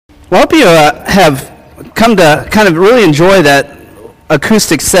Well, I hope you have come to kind of really enjoy that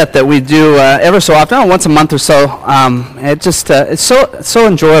acoustic set that we do ever so often, once a month or so. It's so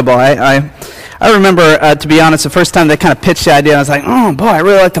enjoyable. I remember, to be honest, the first time they kind of pitched the idea, I was like, oh boy, I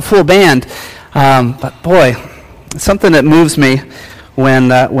really like the full band. But boy, it's something that moves me when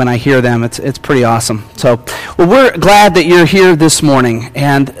I hear them. It's pretty awesome. So, well, we're glad that you're here this morning,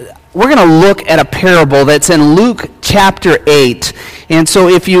 and we're going to look at a parable that's in Luke chapter 8. And so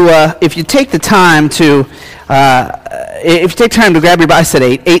if you take the time to grab your Bible, I said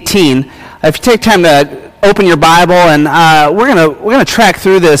 18. If you take time to open your Bible, and we're gonna track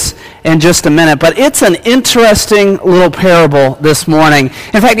through this in just a minute. But it's an interesting little parable this morning.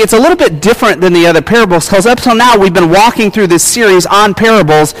 In fact, it's a little bit different than the other parables, because up till now we've been walking through this series on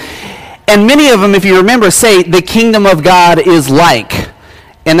parables, and many of them, if you remember, say the kingdom of God is like.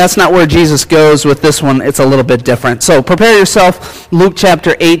 And that's not where Jesus goes with this one. It's a little bit different. So prepare yourself, Luke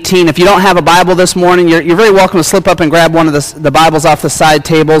chapter 18. If you don't have a Bible this morning, you're very welcome to slip up and grab one of the Bibles off the side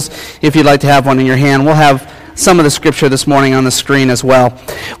tables if you'd like to have one in your hand. We'll have some of the scripture this morning on the screen as well.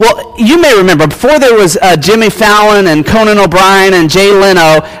 Well, you may remember, before there was Jimmy Fallon and Conan O'Brien and Jay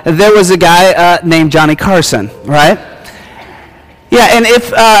Leno, there was a guy named Johnny Carson, right? Yeah, and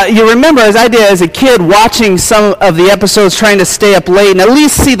if you remember, as I did as a kid, watching some of the episodes, trying to stay up late and at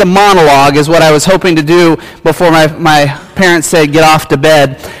least see the monologue is what I was hoping to do before my parents said, get off to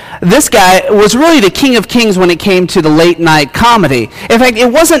bed. This guy was really the king of kings when it came to the late night comedy. In fact,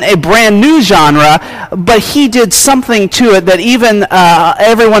 it wasn't a brand new genre, but he did something to it that even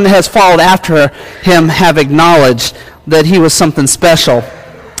everyone that has followed after him have acknowledged that he was something special.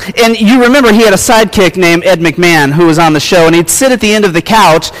 And you remember he had a sidekick named Ed McMahon who was on the show, and he'd sit at the end of the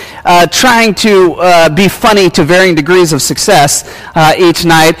couch trying to be funny to varying degrees of success each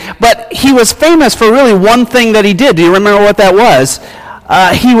night. But he was famous for really one thing that he did. Do you remember what that was?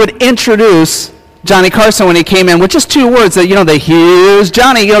 He would introduce Johnny Carson when he came in with just two words that, here's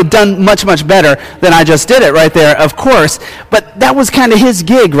Johnny, done much, much better than I just did it right there, of course. But that was kind of his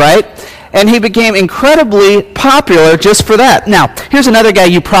gig, right? And he became incredibly popular just for that. Now, here's another guy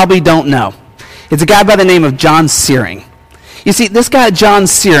you probably don't know. It's a guy by the name of John Searing. You see, this guy, John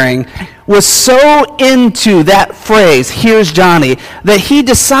Searing, was so into that phrase, here's Johnny, that he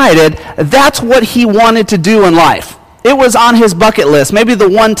decided that's what he wanted to do in life. It was on his bucket list, maybe the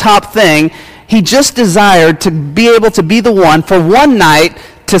one top thing. He just desired to be able to be the one for one night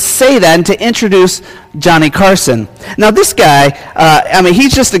to say that and to introduce Johnny Carson. Now this guy,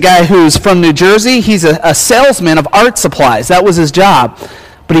 he's just a guy who's from New Jersey. He's a salesman of art supplies. That was his job.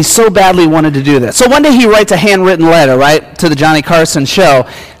 But he so badly wanted to do this. So one day he writes a handwritten letter, right, to the Johnny Carson show,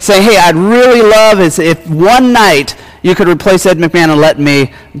 saying, hey, I'd really love if one night you could replace Ed McMahon and let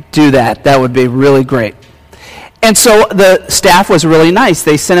me do that. That would be really great. And so the staff was really nice.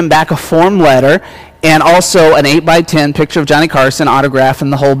 They sent him back a form letter and also an 8x10 picture of Johnny Carson, autograph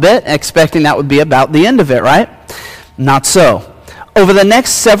and the whole bit, expecting that would be about the end of it, right? Not so. Over the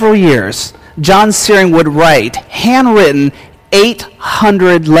next several years, John Searing would write handwritten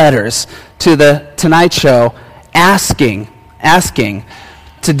 800 letters to the Tonight Show asking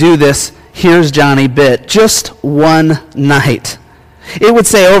to do this Here's Johnny bit just one night. It would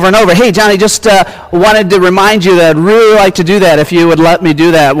say over and over, hey, Johnny, just wanted to remind you that I'd really like to do that if you would let me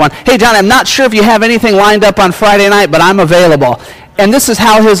do that one. Hey, Johnny, I'm not sure if you have anything lined up on Friday night, but I'm available. And this is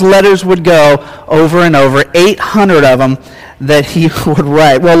how his letters would go over and over, 800 of them that he would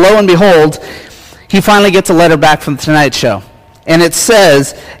write. Well, lo and behold, he finally gets a letter back from the Tonight Show. And it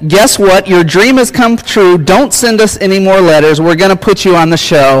says, guess what? Your dream has come true. Don't send us any more letters. We're going to put you on the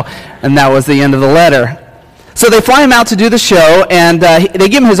show. And that was the end of the letter. So they fly him out to do the show, and they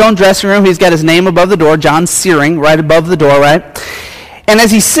give him his own dressing room. He's got his name above the door, John Searing, right above the door, right? And as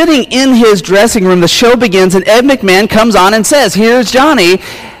he's sitting in his dressing room, the show begins, and Ed McMahon comes on and says, here's Johnny.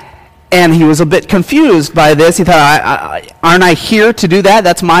 And he was a bit confused by this. He thought, aren't I here to do that?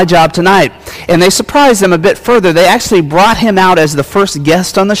 That's my job tonight. And they surprised him a bit further. They actually brought him out as the first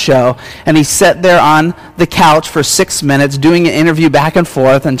guest on the show, and he sat there on the couch for 6 minutes doing an interview back and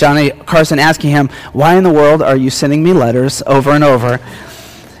forth, and Johnny Carson asking him, why in the world are you sending me letters over and over?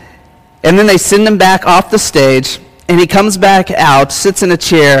 And then they send him back off the stage, and he comes back out, sits in a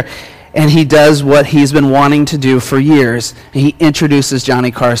chair, and he does what he's been wanting to do for years. He introduces Johnny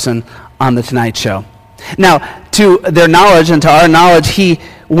Carson on The Tonight Show. Now, to their knowledge and to our knowledge, he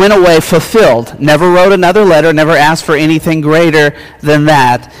went away fulfilled. Never wrote another letter, never asked for anything greater than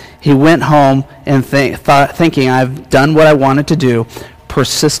that. He went home and thinking, I've done what I wanted to do.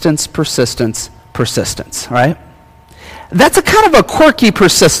 Persistence, persistence, persistence, right? That's a kind of a quirky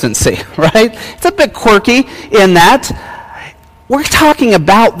persistency, right? It's a bit quirky in that we're talking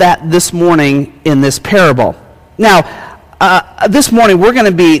about that this morning in this parable. Now, this morning we're going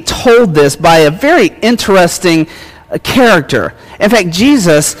to be told this by a very interesting character. In fact,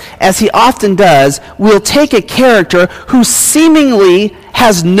 Jesus, as he often does, will take a character who seemingly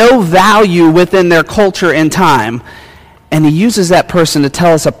has no value within their culture and time, and he uses that person to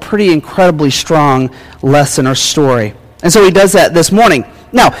tell us a pretty incredibly strong lesson or story. And so he does that this morning.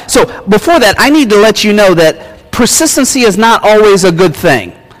 Now, so before that, I need to let you know that persistency is not always a good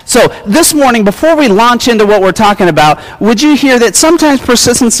thing. So this morning, before we launch into what we're talking about, would you hear that sometimes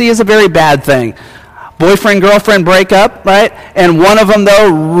persistency is a very bad thing? Boyfriend, girlfriend break up, right? And one of them, though,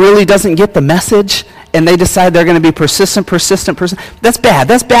 really doesn't get the message, and they decide they're going to be persistent. That's bad.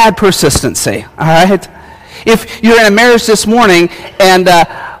 That's bad persistency, all right? If you're in a marriage this morning and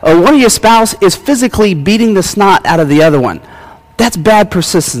one of your spouse is physically beating the snot out of the other one, that's bad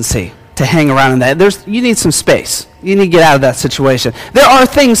persistency to hang around in that. You need some space. You need to get out of that situation. There are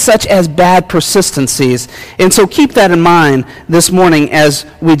things such as bad persistencies, and so keep that in mind this morning as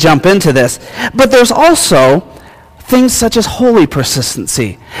we jump into this. But there's also things such as holy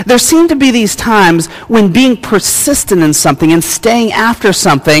persistency. There seem to be these times when being persistent in something and staying after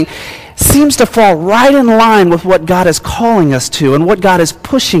something seems to fall right in line with what God is calling us to and what God is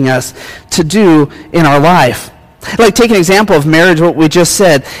pushing us to do in our life. Like, take an example of marriage, what we just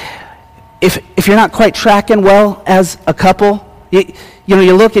said. If you're not quite tracking well as a couple,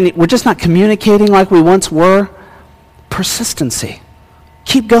 you look and we're just not communicating like we once were, persistency.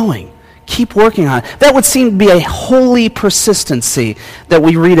 Keep going. Keep working on it. That would seem to be a holy persistency that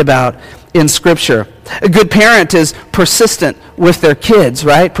we read about in Scripture. A good parent is persistent with their kids,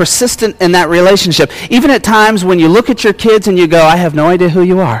 right? Persistent in that relationship. Even at times when you look at your kids and you go, I have no idea who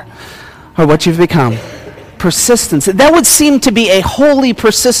you are or what you've become. Persistency. That would seem to be a holy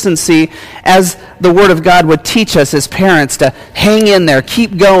persistency, as the Word of God would teach us as parents to hang in there,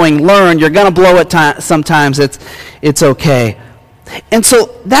 keep going, learn. You're going to blow it sometimes. It's okay. And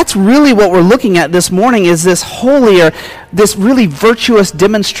so that's really what we're looking at this morning, is this holy, or this really virtuous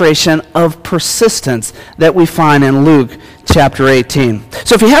demonstration of persistence that we find in Luke chapter 18.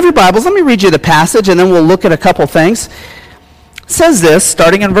 So if you have your Bibles, let me read you the passage and then we'll look at a couple things. It says this,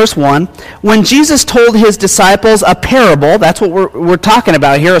 starting in verse 1, when Jesus told his disciples a parable, that's what we're talking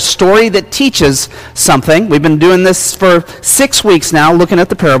about here, a story that teaches something. We've been doing this for 6 weeks now, looking at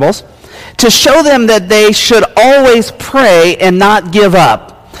the parables, to show them that they should always pray and not give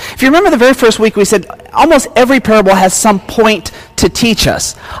up. If you remember the very first week, we said almost every parable has some point to teach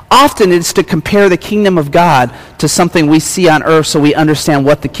us. Often it's to compare the kingdom of God to something we see on earth so we understand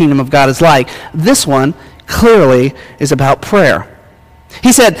what the kingdom of God is like. This one clearly is about prayer.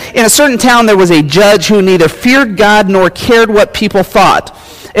 He said, in a certain town there was a judge who neither feared God nor cared what people thought.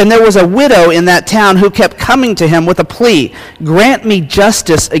 And there was a widow in that town who kept coming to him with a plea, grant me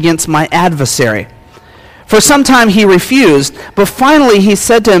justice against my adversary. For some time he refused, but finally he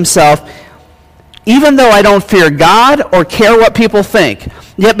said to himself, even though I don't fear God or care what people think,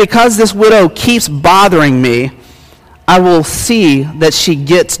 yet because this widow keeps bothering me, I will see that she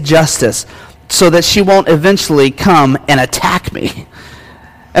gets justice, so that she won't eventually come and attack me.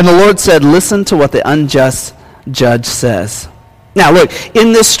 And the Lord said, listen to what the unjust judge says. Now look,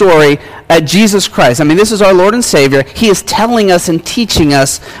 in this story, Jesus Christ, this is our Lord and Savior. He is telling us and teaching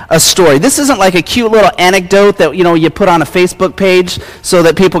us a story. This isn't like a cute little anecdote that you put on a Facebook page so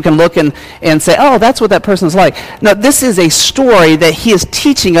that people can look and say, oh, that's what that person's like. No, this is a story that he is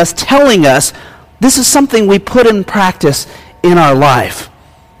teaching us, telling us, this is something we put in practice in our life.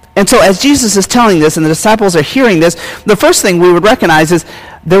 And so as Jesus is telling this and the disciples are hearing this, the first thing we would recognize is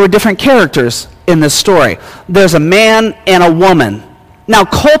there were different characters in this story. There's a man and a woman. Now,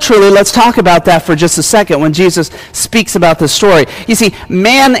 culturally, let's talk about that for just a second when Jesus speaks about this story. You see,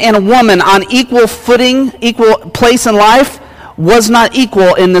 man and a woman on equal footing, equal place in life, was not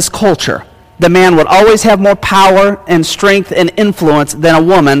equal in this culture. The man would always have more power and strength and influence than a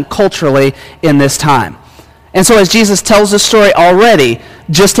woman culturally in this time. And so as Jesus tells this story already,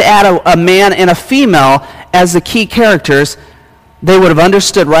 just to add a man and a female as the key characters, they would have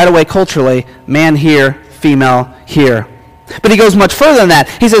understood right away culturally, man here, female here. But he goes much further than that.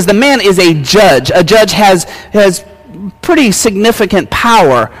 He says the man is a judge. A judge has pretty significant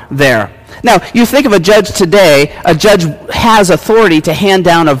power there. Now, you think of a judge today, a judge has authority to hand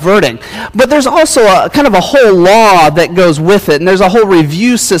down a verdict. But there's also a kind of a whole law that goes with it, and there's a whole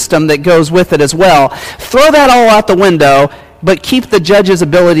review system that goes with it as well. Throw that all out the window, but keep the judge's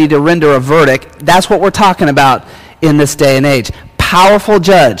ability to render a verdict. That's what we're talking about in this day and age. Powerful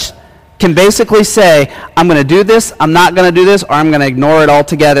judge can basically say, I'm going to do this, I'm not going to do this, or I'm going to ignore it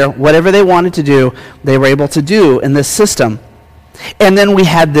altogether. Whatever they wanted to do, they were able to do in this system. And then we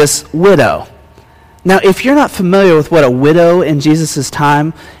had this widow. Now, if you're not familiar with what a widow in Jesus'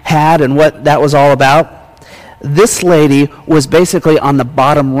 time had and what that was all about, this lady was basically on the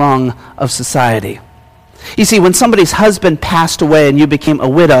bottom rung of society. You see, when somebody's husband passed away and you became a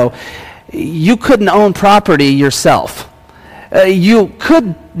widow, you couldn't own property yourself. You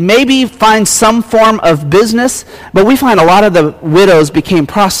could maybe find some form of business, but we find a lot of the widows became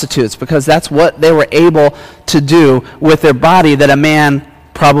prostitutes because that's what they were able to do with their body that a man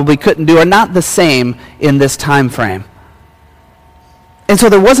probably couldn't do, or not the same in this time frame. And so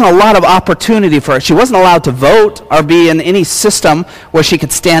there wasn't a lot of opportunity for her. She wasn't allowed to vote or be in any system where she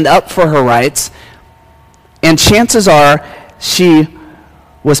could stand up for her rights. And chances are she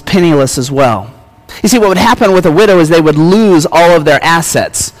was penniless as well. You see, what would happen with a widow is they would lose all of their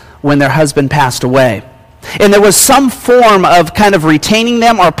assets when their husband passed away. And there was some form of kind of retaining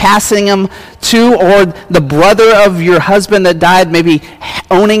them or passing them to, or the brother of your husband that died maybe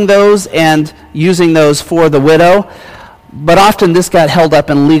owning those and using those for the widow. But often this got held up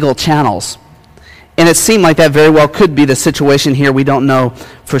in legal channels. And it seemed like that very well could be the situation here. We don't know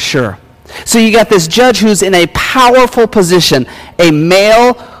for sure. So you got this judge who's in a powerful position, a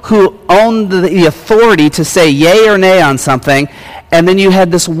male who owned the authority to say yay or nay on something, and then you had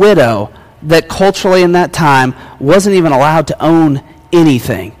this widow that culturally in that time wasn't even allowed to own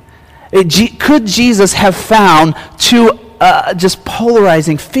anything. Could Jesus have found two just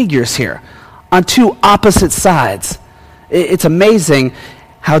polarizing figures here on two opposite sides? It's amazing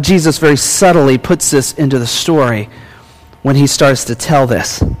how Jesus very subtly puts this into the story when he starts to tell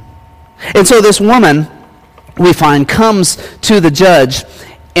this. And so this woman, we find, comes to the judge,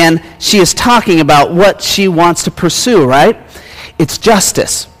 and she is talking about what she wants to pursue, right? It's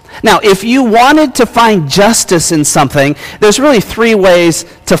justice. Now, if you wanted to find justice in something, there's really three ways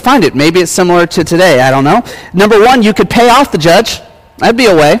to find it. Maybe it's similar to today, I don't know. Number one, you could pay off the judge. That'd be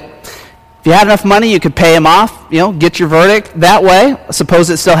a way. If you had enough money, you could pay him off, get your verdict that way. I suppose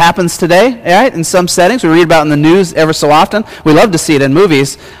it still happens today, right? In some settings. We read about it in the news ever so often. We love to see it in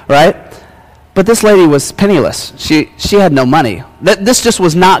movies, right? But this lady was penniless. She had no money. This just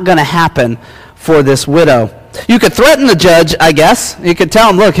was not going to happen for this widow. You could threaten the judge, I guess. You could tell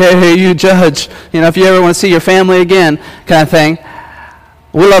him, look, hey, you judge, if you ever want to see your family again, kind of thing.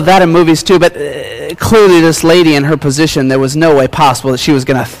 We love that in movies too, but clearly this lady in her position, there was no way possible that she was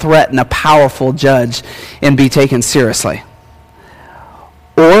going to threaten a powerful judge and be taken seriously.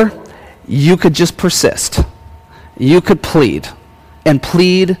 Or you could just persist. You could plead and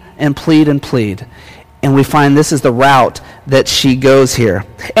plead and plead and plead. And we find this is the route that she goes here.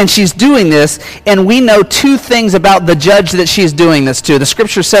 And she's doing this, and we know two things about the judge that she's doing this to. The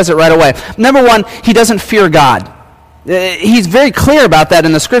scripture says it right away. Number one, he doesn't fear God. He's very clear about that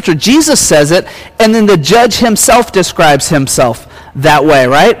in the scripture. Jesus says it, and then the judge himself describes himself that way,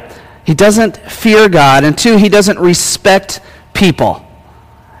 right? He doesn't fear God. And two, he doesn't respect people.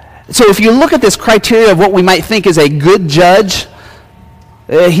 So if you look at this criteria of what we might think is a good judge,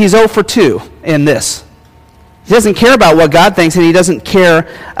 he's 0 for 2 in this. He doesn't care about what God thinks, and he doesn't care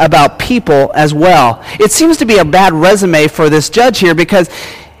about people as well. It seems to be a bad resume for this judge here because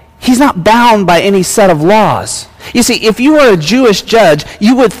he's not bound by any set of laws. You see, if you were a Jewish judge,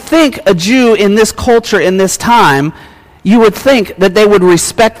 you would think a Jew in this culture, in this time, you would think that they would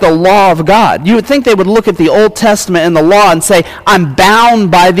respect the law of God. You would think they would look at the Old Testament and the law and say, I'm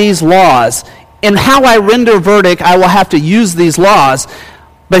bound by these laws. In how I render verdict, I will have to use these laws.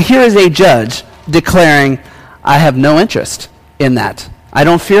 But here is a judge declaring, I have no interest in that. I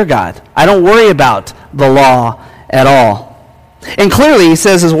don't fear God. I don't worry about the law at all. And clearly he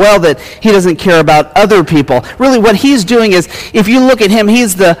says as well that he doesn't care about other people. Really what he's doing is, if you look at him,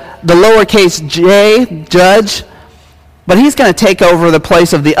 he's the lowercase j judge, but he's going to take over the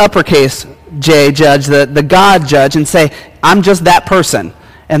place of the uppercase j judge, the God judge, and say, I'm just that person.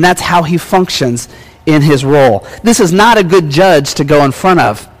 And that's how he functions in his role. This is not a good judge to go in front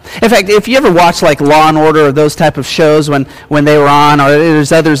of. In fact, if you ever watch like Law and Order or those type of shows when they were on, or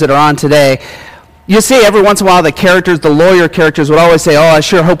there's others that are on today, you see every once in a while the lawyer characters would always say, I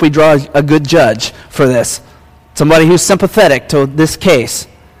sure hope we draw a good judge for this. Somebody who's sympathetic to this case.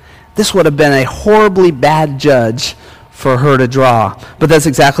 This would have been a horribly bad judge for her to draw. But that's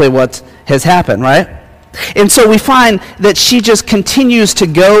exactly what has happened, right? And so we find that she just continues to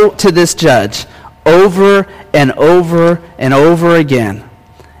go to this judge over and over and over again,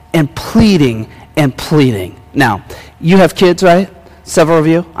 and pleading and pleading. Now, you have kids, right? Several of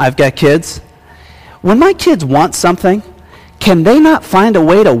you. I've got kids. When my kids want something, can they not find a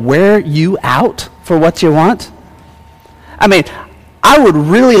way to wear you out for what you want? I mean, I would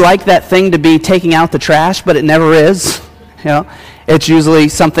really like that thing to be taking out the trash, but it never is. It's usually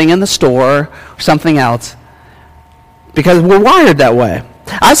something in the store or something else, because we're wired that way.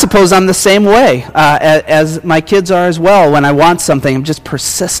 I suppose I'm the same way as my kids are as well. When I want something, I'm just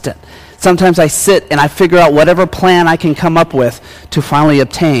persistent. Sometimes I sit and I figure out whatever plan I can come up with to finally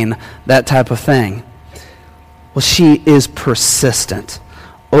obtain that type of thing. Well, she is persistent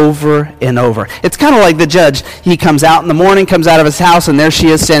over and over. It's kind of like the judge. He comes out in the morning, comes out of his house, and there she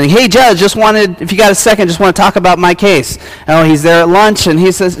is standing. Hey, judge, if you got a second, just want to talk about my case. Oh, he's there at lunch, and he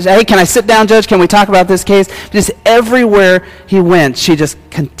says, hey, can I sit down, judge? Can we talk about this case? Just everywhere he went, she just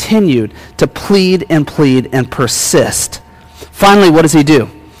continued to plead and persist. Finally, what does he do?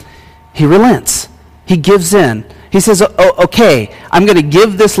 He relents. He gives in. He says, okay, I'm going to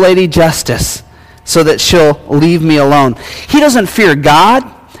give this lady justice so that she'll leave me alone. He doesn't fear God,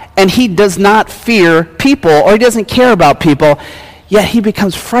 and he does not fear people, or he doesn't care about people, yet he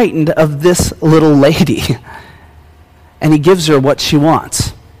becomes frightened of this little lady. And he gives her what she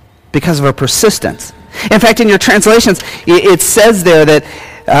wants because of her persistence. In fact, in your translations, it says there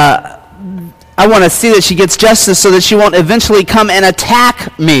that I want to see that she gets justice so that she won't eventually come and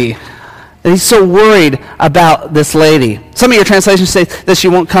attack me. And he's so worried about this lady. Some of your translations say that she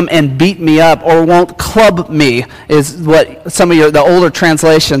won't come and beat me up or won't club me, is what some of the older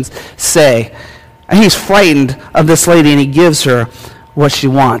translations say. And he's frightened of this lady, and he gives her what she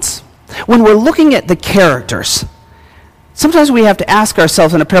wants. When we're looking at the characters, sometimes we have to ask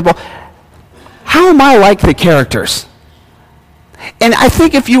ourselves in a parable, how am I like the characters? And I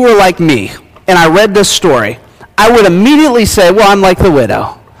think if you were like me, and I read this story, I would immediately say, well, I'm like the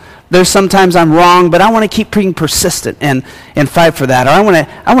widow. There's sometimes I'm wrong, but I want to keep being persistent and fight for that. Or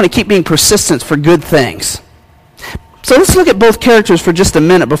I want to keep being persistent for good things. So let's look at both characters for just a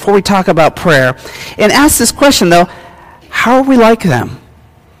minute before we talk about prayer. And ask this question, though, how are we like them?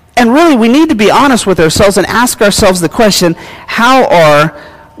 And really, we need to be honest with ourselves and ask ourselves the question, how are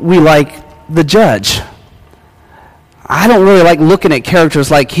we like the judge? I don't really like looking at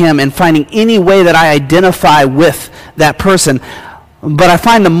characters like him and finding any way that I identify with that person. But I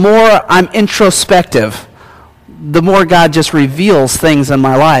find the more I'm introspective, the more God just reveals things in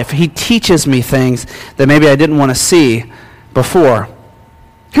my life. He teaches me things that maybe I didn't want to see before.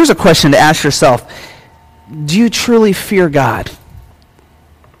 Here's a question to ask yourself. Do you truly fear God?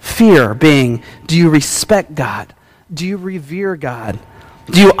 Fear being, do you respect God? Do you revere God?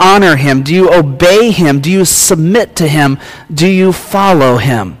 Do you honor him? Do you obey him? Do you submit to him? Do you follow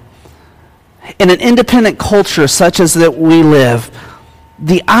him? In an independent culture such as that we live,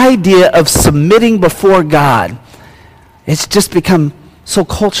 the idea of submitting before God, it's just become so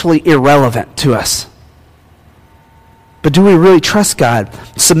culturally irrelevant to us. But do we really trust God,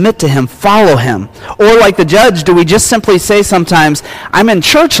 submit to him, follow him? Or like the judge, do we just simply say sometimes, I'm in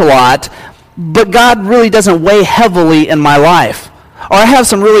church a lot, but God really doesn't weigh heavily in my life? Or I have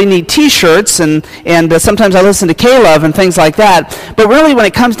some really neat t-shirts, and sometimes I listen to K-Love and things like that. But really when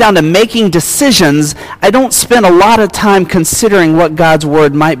it comes down to making decisions, I don't spend a lot of time considering what God's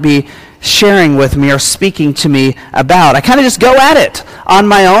word might be sharing with me or speaking to me about. I kind of just go at it on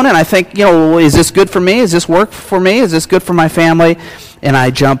my own, and I think, is this good for me? Is this work for me? Is this good for my family? And I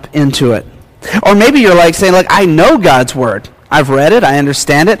jump into it. Or maybe you're like saying, look, I know God's word. I've read it. I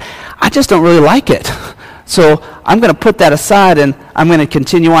understand it. I just don't really like it. So I'm going to put that aside and I'm going to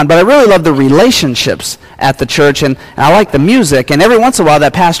continue on. But I really love the relationships at the church, and I like the music. And every once in a while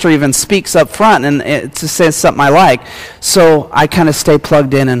that pastor even speaks up front and it says something I like. So I kind of stay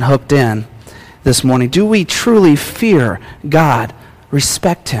plugged in and hooked in this morning. Do we truly fear God,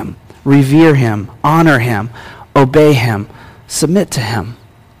 respect him, revere him, honor him, obey him, submit to him?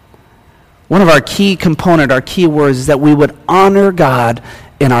 One of our key component, our key words is that we would honor God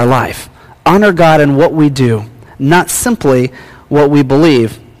in our life. Honor God in what we do, not simply what we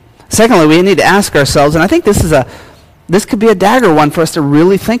believe. Secondly, we need to ask ourselves, and I think this could be a dagger one for us to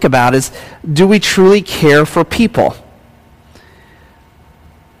really think about, is do we truly care for people?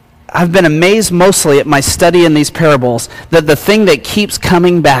 I've been amazed mostly at my study in these parables that the thing that keeps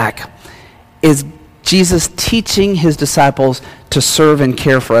coming back is Jesus teaching his disciples to serve and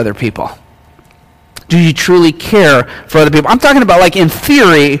care for other people. Do you truly care for other people? I'm talking about like in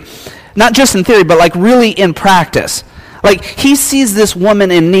theory, not just in theory, but like really in practice. Like he sees this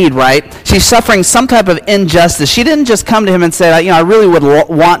woman in need, right? She's suffering some type of injustice. She didn't just come to him and say, I really would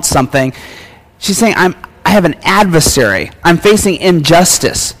want something. She's saying, I have an adversary. I'm facing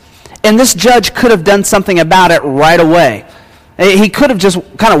injustice. And this judge could have done something about it right away. He could have just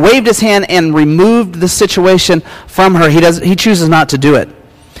kind of waved his hand and removed the situation from her. He chooses not to do it.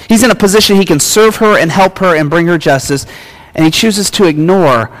 He's in a position he can serve her and help her and bring her justice, and he chooses to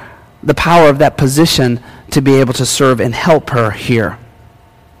ignore the power of that position to be able to serve and help her here.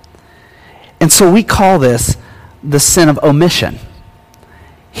 And so we call this the sin of omission.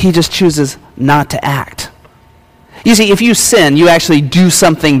 He just chooses not to act. You see, if you sin, you actually do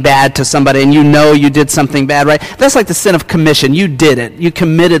something bad to somebody and you know you did something bad, right? That's like the sin of commission. You did it. You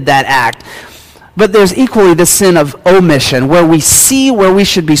committed that act. But there's equally the sin of omission, where we see where we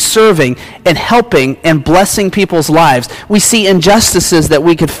should be serving and helping and blessing people's lives. We see injustices that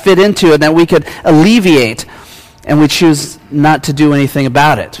we could fit into and that we could alleviate, and we choose not to do anything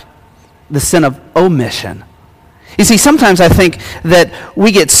about it. The sin of omission. You see, sometimes I think that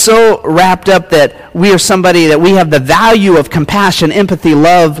we get so wrapped up that we are somebody, that we have the value of compassion, empathy,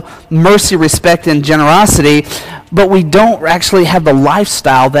 love, mercy, respect, and generosity, but we don't actually have the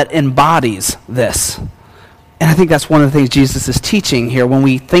lifestyle that embodies this. And I think that's one of the things Jesus is teaching here when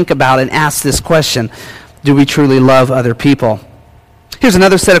we think about and ask this question, do we truly love other people? Here's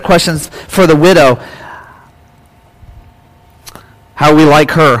another set of questions for the widow. How are we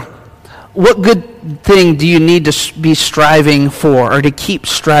like her? What good thing do you need to be striving for, or to keep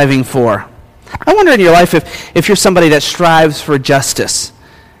striving for? I wonder in your life if you're somebody that strives for justice.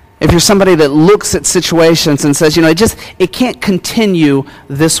 If you're somebody that looks at situations and says, it can't continue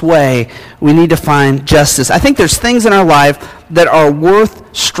this way. We need to find justice. I think there's things in our life that are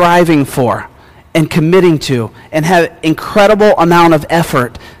worth striving for and committing to and have incredible amount of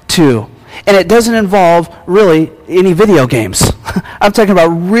effort to. And it doesn't involve really any video games. I'm talking about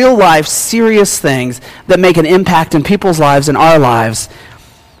real life, serious things that make an impact in people's lives and our lives.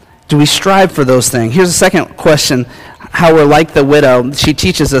 Do we strive for those things? Here's a second question, how we're like the widow. She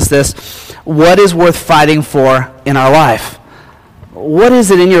teaches us this. What is worth fighting for in our life? What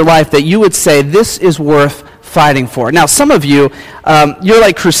is it in your life that you would say, this is worth fighting for? Now, some of you, you're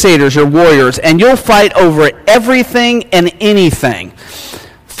like crusaders, you're warriors, and you'll fight over everything and anything.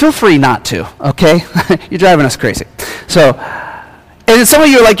 Feel free not to, okay? You're driving us crazy. So, and some of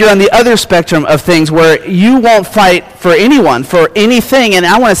you are like you're on the other spectrum of things where you won't fight for anyone, for anything. And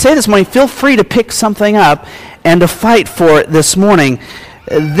I want to say this morning, feel free to pick something up and to fight for it this morning.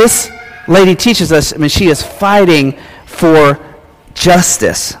 This lady teaches us, she is fighting for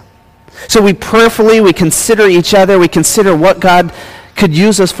justice. So we prayerfully, we consider each other, we consider what God could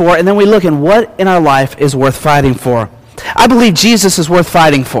use us for, and then we look at what in our life is worth fighting for. I believe Jesus is worth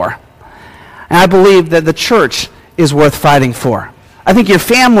fighting for. And I believe that the church is worth fighting for. I think your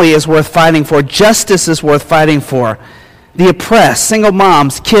family is worth fighting for. Justice is worth fighting for. The oppressed, single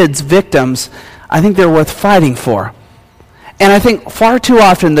moms, kids, victims, I think they're worth fighting for. And I think far too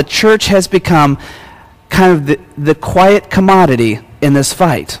often the church has become kind of the quiet commodity in this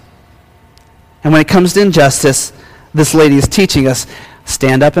fight. And when it comes to injustice, this lady is teaching us,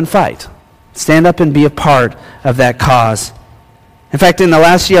 stand up and fight. Stand up and be a part of that cause. In fact, in the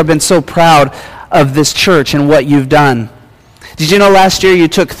last year, I've been so proud of this church and what you've done. Did you know last year you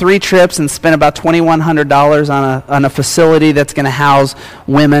took 3 trips and spent about $2,100 on a facility that's going to house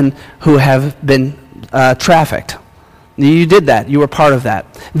women who have been trafficked? You did that. You were part of that.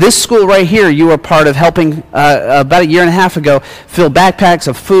 This school right here, you were part of helping about a year and a half ago fill backpacks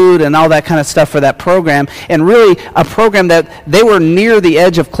of food and all that kind of stuff for that program. And really a program that they were near the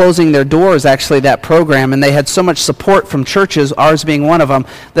edge of closing their doors, actually, that program. And they had so much support from churches, ours being one of them,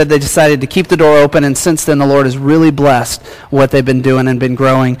 that they decided to keep the door open. And since then, the Lord has really blessed what they've been doing and been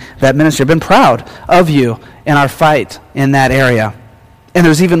growing that ministry. I've been proud of you in our fight in that area. And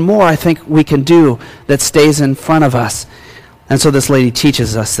there's even more I think we can do that stays in front of us. And so this lady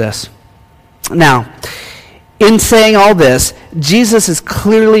teaches us this. Now, in saying all this, Jesus is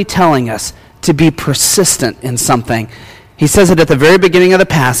clearly telling us to be persistent in something. He says it at the very beginning of the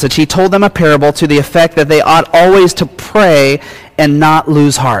passage. He told them a parable to the effect that they ought always to pray and not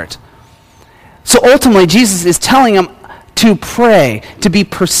lose heart. So ultimately, Jesus is telling them to pray, to be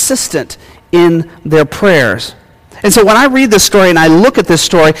persistent in their prayers. And so when I read this story and I look at this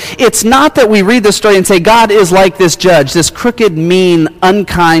story, it's not that we read this story and say, God is like this judge, this crooked, mean,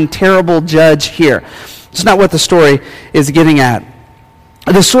 unkind, terrible judge here. It's not what the story is getting at.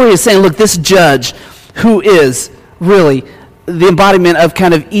 The story is saying, look, this judge who is really the embodiment of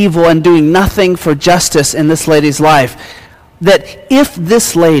kind of evil and doing nothing for justice in this lady's life, that if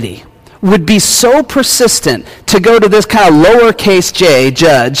this lady would be so persistent to go to this kind of lowercase j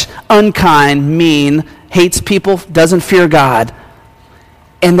judge, unkind, mean, hates people, doesn't fear God,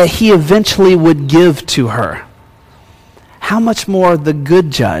 and that he eventually would give to her, how much more the good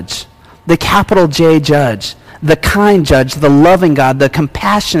judge, the capital J judge, the kind judge, the loving God, the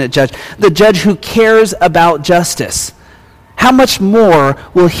compassionate judge, the judge who cares about justice, how much more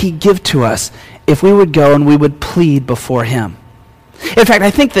will he give to us if we would go and we would plead before him? In fact,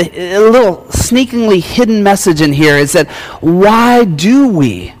 I think the a little sneakingly hidden message in here is that why do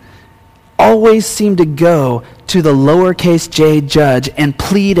we always seem to go to the lowercase j judge and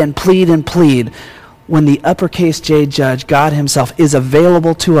plead and plead and plead when the uppercase j judge, God himself, is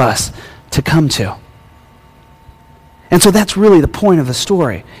available to us to come to? And so that's really the point of the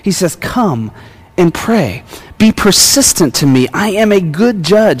story. He says, come and pray. Be persistent to me. I am a good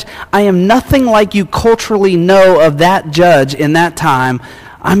judge. I am nothing like you culturally know of that judge in that time.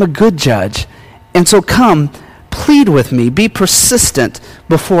 I'm a good judge. And so come, plead with me. Be persistent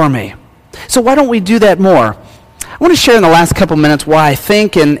before me. So why don't we do that more? I want to share in the last couple minutes why I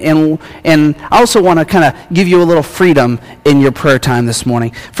think, and I also want to kind of give you a little freedom in your prayer time this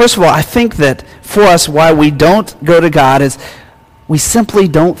morning. First of all, I think that for us, why we don't go to God is we simply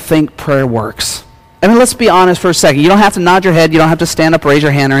don't think prayer works. I mean, let's be honest for a second. You don't have to nod your head. You don't have to stand up, raise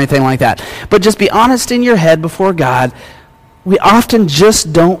your hand, or anything like that. But just be honest in your head before God. We often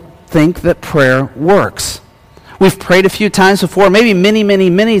just don't think that prayer works. We've prayed a few times before, maybe many, many,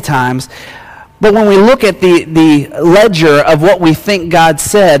 many times. But when we look at the ledger of what we think God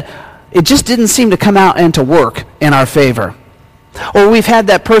said, it just didn't seem to come out and to work in our favor. Or we've had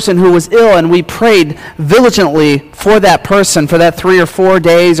that person who was ill and we prayed diligently for that person for that 3 or 4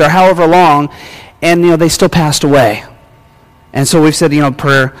 days or however long, and they still passed away. And so we've said,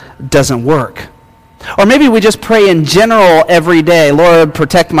 prayer doesn't work. Or maybe we just pray in general every day. Lord,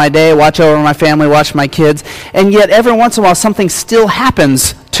 protect my day, watch over my family, watch my kids. And yet every once in a while something still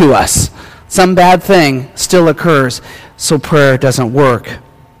happens to us. Some bad thing still occurs, so prayer doesn't work.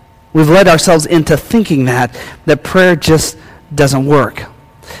 We've led ourselves into thinking that prayer just doesn't work.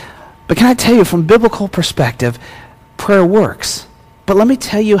 But can I tell you, from biblical perspective, prayer works. But let me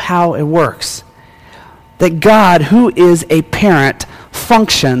tell you how it works. That God, who is a parent,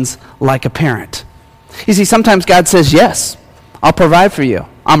 functions like a parent. You see, sometimes God says, yes, I'll provide for you.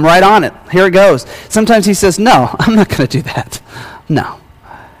 I'm right on it. Here it goes. Sometimes he says, no, I'm not going to do that. No.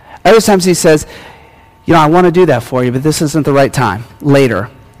 Other times he says, I want to do that for you, but this isn't the right time. Later.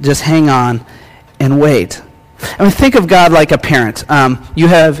 Just hang on and wait. I mean, think of God like a parent. You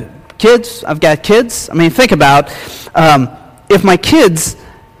have kids. I've got kids. I mean, think about if my kids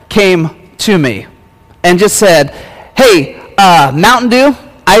came to me and just said, hey, Mountain Dew,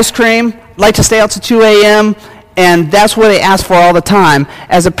 ice cream, like to stay out to 2 a.m., and that's what they ask for all the time.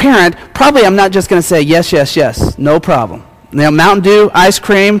 As a parent, probably I'm not just going to say, yes, yes, yes, no problem. Mountain Dew, ice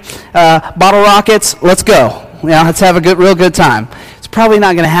cream, bottle rockets, let's go. Let's have a real good time. It's probably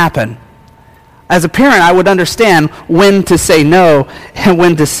not going to happen. As a parent, I would understand when to say no and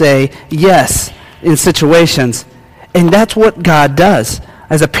when to say yes in situations. And that's what God does.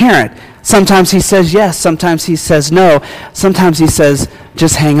 As a parent, sometimes he says yes, sometimes he says no, sometimes he says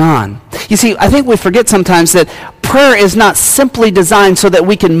just hang on. You see, I think we forget sometimes that prayer is not simply designed so that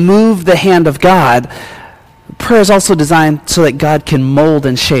we can move the hand of God. Prayer is also designed so that God can mold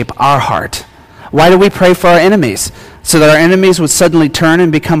and shape our heart. Why do we pray for our enemies? So that our enemies would suddenly turn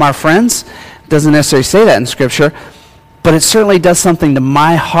and become our friends? It doesn't necessarily say that in Scripture, but it certainly does something to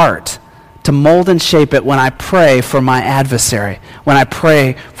my heart to mold and shape it when I pray for my adversary, when I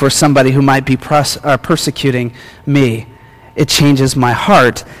pray for somebody who might be persecuting me. It changes my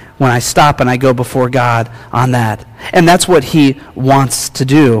heart when I stop and I go before God on that. And that's what he wants to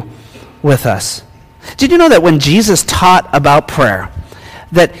do with us. Did you know that when Jesus taught about prayer,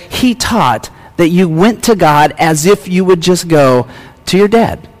 that he taught that you went to God as if you would just go to your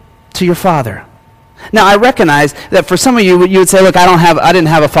dad, to your father? Now, I recognize that for some of you, you would say, look, I didn't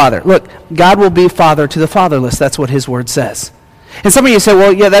have a father. Look, God will be father to the fatherless. That's what his word says. And some of you say,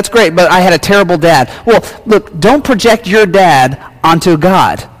 well, yeah, that's great, but I had a terrible dad. Well, look, don't project your dad onto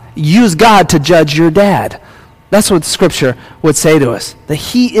God. Use God to judge your dad. That's what Scripture would say to us, that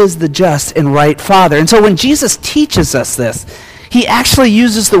he is the just and right Father. And so when Jesus teaches us this, he actually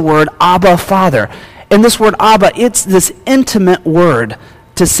uses the word Abba, Father. And this word Abba, it's this intimate word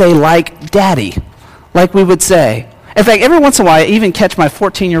to say like daddy, like we would say. In fact, every once in a while, I even catch my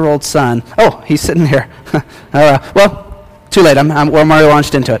 14-year-old son. Oh, he's sitting here. Well, too late. I'm already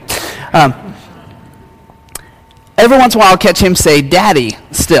launched into it. Every once in a while, I'll catch him say daddy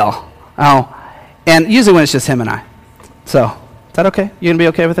still. Oh. And usually when it's just him and I. So, is that okay? You going to be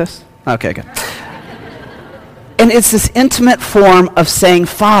okay with this? Okay, good. And it's this intimate form of saying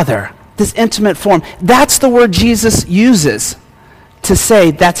Father. This intimate form. That's the word Jesus uses to say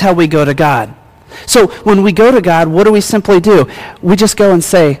that's how we go to God. So when we go to God, what do we simply do? We just go and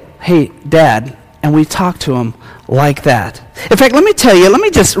say, hey, Dad, and we talk to him like that. In fact, let me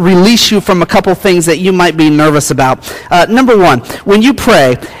just release you from a couple things that you might be nervous about. Number one, when you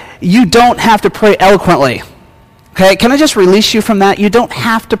pray, you don't have to pray eloquently. Okay, can I just release you from that? You don't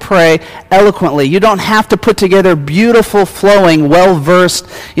have to pray eloquently. You don't have to put together beautiful, flowing, well-versed,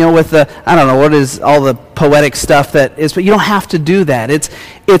 with the, I don't know, what is all the poetic stuff that is, but you don't have to do that. It's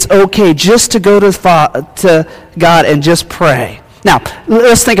okay just to go to God and just pray. Now,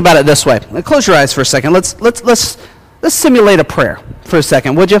 let's think about it this way. Close your eyes for a second. Let's simulate a prayer for a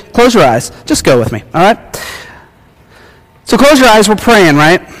second, would you? Close your eyes. Just go with me, all right? So close your eyes. We're praying,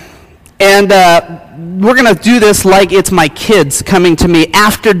 right? And we're going to do this like it's my kids coming to me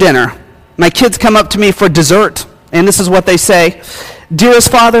after dinner. My kids come up to me for dessert, and this is what they say.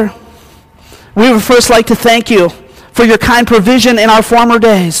 Dearest Father, we would first like to thank you for your kind provision in our former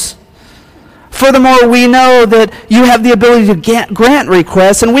days. Furthermore, we know that you have the ability to grant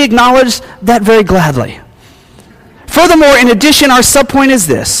requests, and we acknowledge that very gladly. Furthermore, in addition, our subpoint is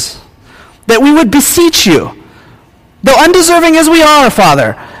this, that we would beseech you, though undeserving as we are,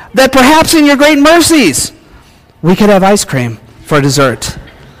 Father, that perhaps in your great mercies, we could have ice cream for dessert.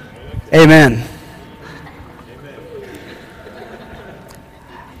 Amen.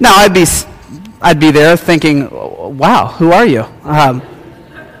 Now, I'd be there thinking, wow, who are you?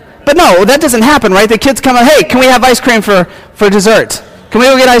 But no, that doesn't happen, right? The kids come up, hey, can we have ice cream for dessert? Can we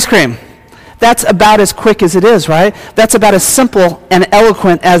go get ice cream? That's about as quick as it is, right? That's about as simple and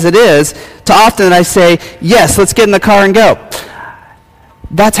eloquent as it is to often that I say, yes, let's get in the car and go.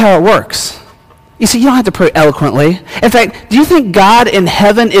 That's how it works. You see, you don't have to pray eloquently. In fact, do you think God in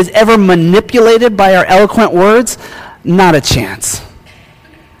heaven is ever manipulated by our eloquent words? Not a chance.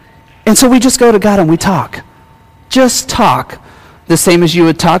 And so we just go to God and we talk. Just talk. The same as you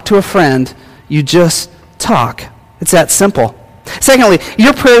would talk to a friend. You just talk. It's that simple. Secondly,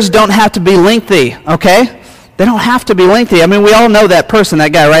 your prayers don't have to be lengthy, okay? They don't have to be lengthy. I mean, we all know that person,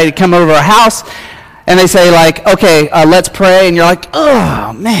 that guy, right? He come over to our house, and they say, like, okay, let's pray. And you're like,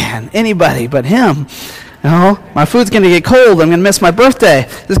 oh, man, anybody but him. My food's going to get cold. I'm going to miss my birthday.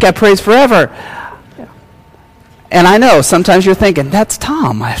 This guy prays forever. And I know, sometimes you're thinking, that's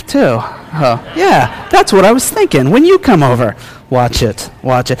Tom, too. Yeah, that's what I was thinking. When you come over, watch it.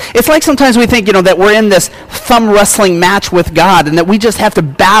 It's like sometimes we think, that we're in this thumb wrestling match with God and that we just have to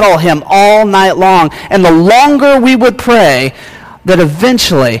battle him all night long. And the longer we would pray, that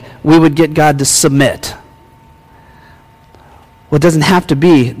eventually we would get God to submit. Well, it doesn't have to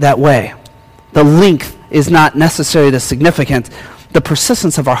be that way. The length is not necessarily the significance. The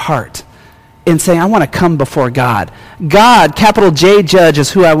persistence of our heart in saying, I want to come before God. God, capital J judge, is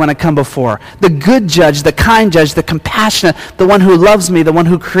who I want to come before. The good judge, the kind judge, the compassionate, the one who loves me, the one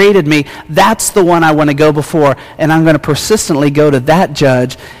who created me, that's the one I want to go before. And I'm going to persistently go to that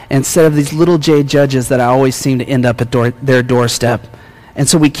judge instead of these little J judges that I always seem to end up at their doorstep. And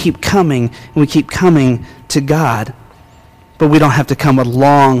so we keep coming, and we keep coming to God. But we don't have to come with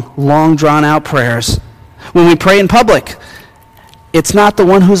long drawn-out prayers. When we pray in public, it's not the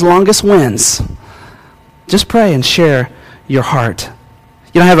one whose longest wins. Just pray and share your heart.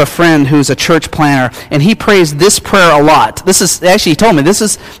 I have a friend who's a church planner, and he prays this prayer a lot. He told me, this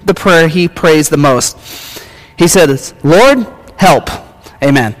is the prayer he prays the most. He says, Lord, help.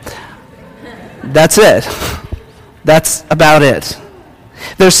 Amen. That's it. That's about it.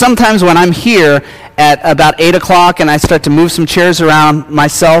 There's sometimes when I'm here at about 8 o'clock and I start to move some chairs around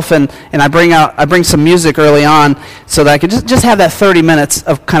myself and I bring some music early on so that I could just have that 30 minutes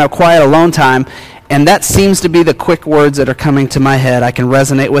of kind of quiet alone time, and that seems to be the quick words that are coming to my head. I can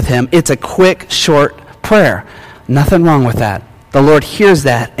resonate with him. It's a quick, short prayer. Nothing wrong with that. The Lord hears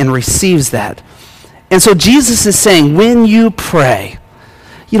that and receives that. And so Jesus is saying, when you pray,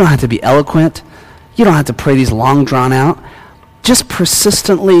 you don't have to be eloquent. You don't have to pray these long drawn out. Just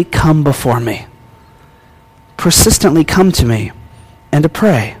persistently come before me. Persistently come to me and to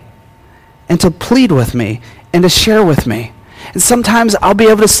pray and to plead with me and to share with me. And sometimes I'll be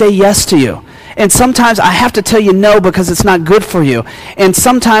able to say yes to you. And sometimes I have to tell you no because it's not good for you. And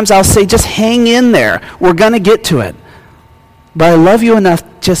sometimes I'll say, just hang in there. We're going to get to it. But I love you enough,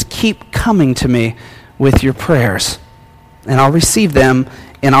 just keep coming to me with your prayers. And I'll receive them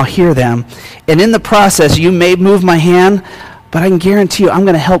and I'll hear them. And in the process, you may move my hand, but I can guarantee you I'm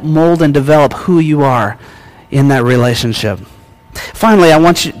going to help mold and develop who you are in that relationship. Finally, I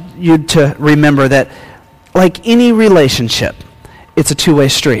want you to remember that like any relationship, it's a two-way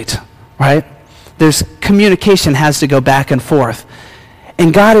street, right? There's communication has to go back and forth.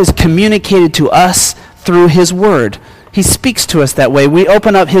 And God has communicated to us through his word. He speaks to us that way. We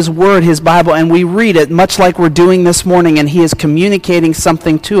open up his word, his Bible, and we read it much like we're doing this morning, and he is communicating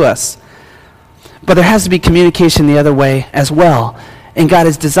something to us. But there has to be communication the other way as well. And God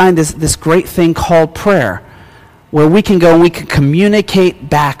has designed this great thing called prayer, where we can go and we can communicate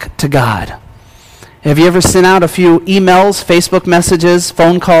back to God. Have you ever sent out a few emails, Facebook messages,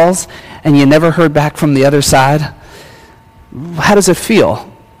 phone calls, and you never heard back from the other side? How does it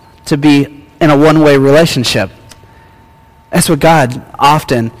feel to be in a one-way relationship? That's what God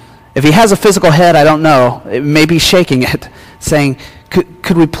often, if he has a physical head, I don't know, it may be shaking it, saying,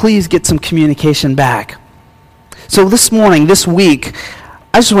 could we please get some communication back? So this morning, this week,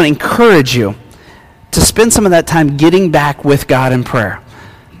 I just want to encourage you to spend some of that time getting back with God in prayer,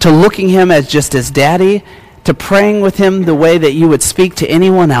 to looking him as just as daddy, to praying with him the way that you would speak to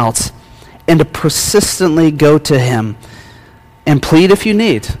anyone else, and to persistently go to him and plead if you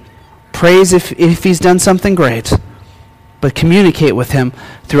need. Praise if he's done something great, but communicate with him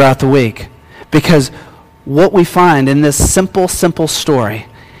throughout the week. Because what we find in this simple story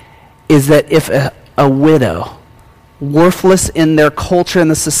is that if a widow, worthless in their culture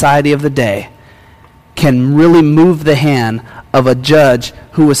and the society of the day, can really move the hand of a judge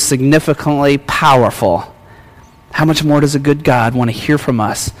who was significantly powerful, how much more does a good God want to hear from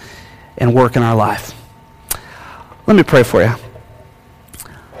us and work in our life? Let me pray for you.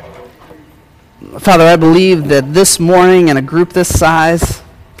 Father, I believe that this morning in a group this size,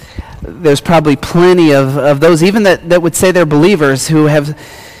 there's probably plenty of those, even that would say they're believers, who have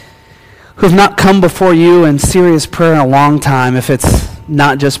not come before you in serious prayer in a long time, if it's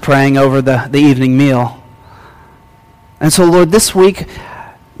not just praying over the evening meal. And so, Lord, this week,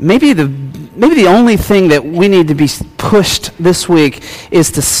 maybe the only thing that we need to be pushed this week is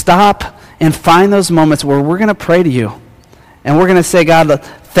to stop and find those moments where we're going to pray to you. And we're going to say, God,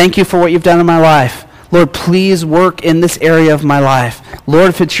 thank you for what you've done in my life. Lord, please work in this area of my life. Lord,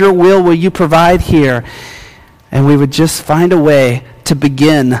 if it's your will you provide here? And we would just find a way to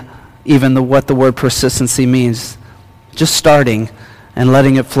begin even what the word persistency means. Just starting and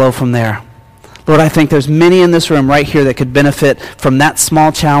letting it flow from there. Lord, I think there's many in this room right here that could benefit from that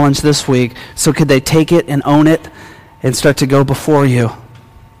small challenge this week. So could they take it and own it and start to go before you?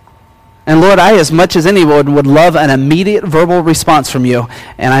 And Lord, I, as much as anyone, would love an immediate verbal response from you.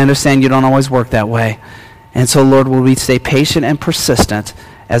 And I understand you don't always work that way. And so, Lord, will we stay patient and persistent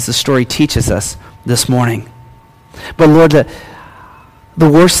as the story teaches us this morning? But Lord, the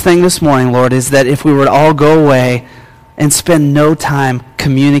worst thing this morning, Lord, is that if we were to all go away and spend no time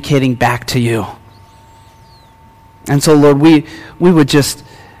communicating back to you. And so, Lord, we would just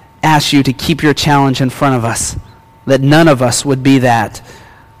ask you to keep your challenge in front of us, that none of us would be that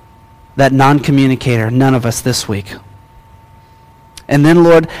non-communicator, none of us this week. And then,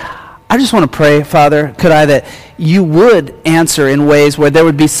 Lord, I just want to pray, Father, that you would answer in ways where there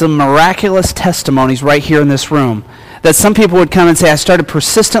would be some miraculous testimonies right here in this room. That some people would come and say, I started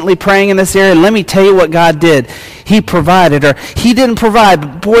persistently praying in this area, and let me tell you what God did. He provided, or he didn't provide,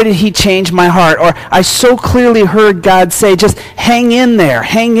 but boy, did he change my heart. Or I so clearly heard God say, just hang in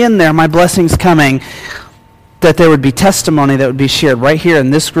there, my blessing's coming. That there would be testimony that would be shared right here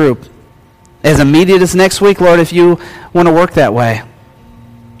in this group. As immediate as next week, Lord, if you want to work that way.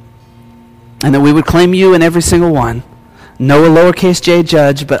 And that we would claim you in every single one. No a lowercase j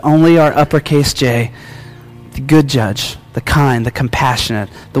judge, but only our uppercase J. The good judge, the kind, the compassionate,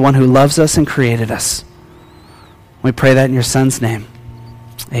 the one who loves us and created us. We pray that in your Son's name.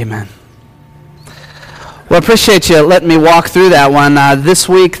 Amen. Well, I appreciate you letting me walk through that one. This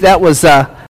week, that was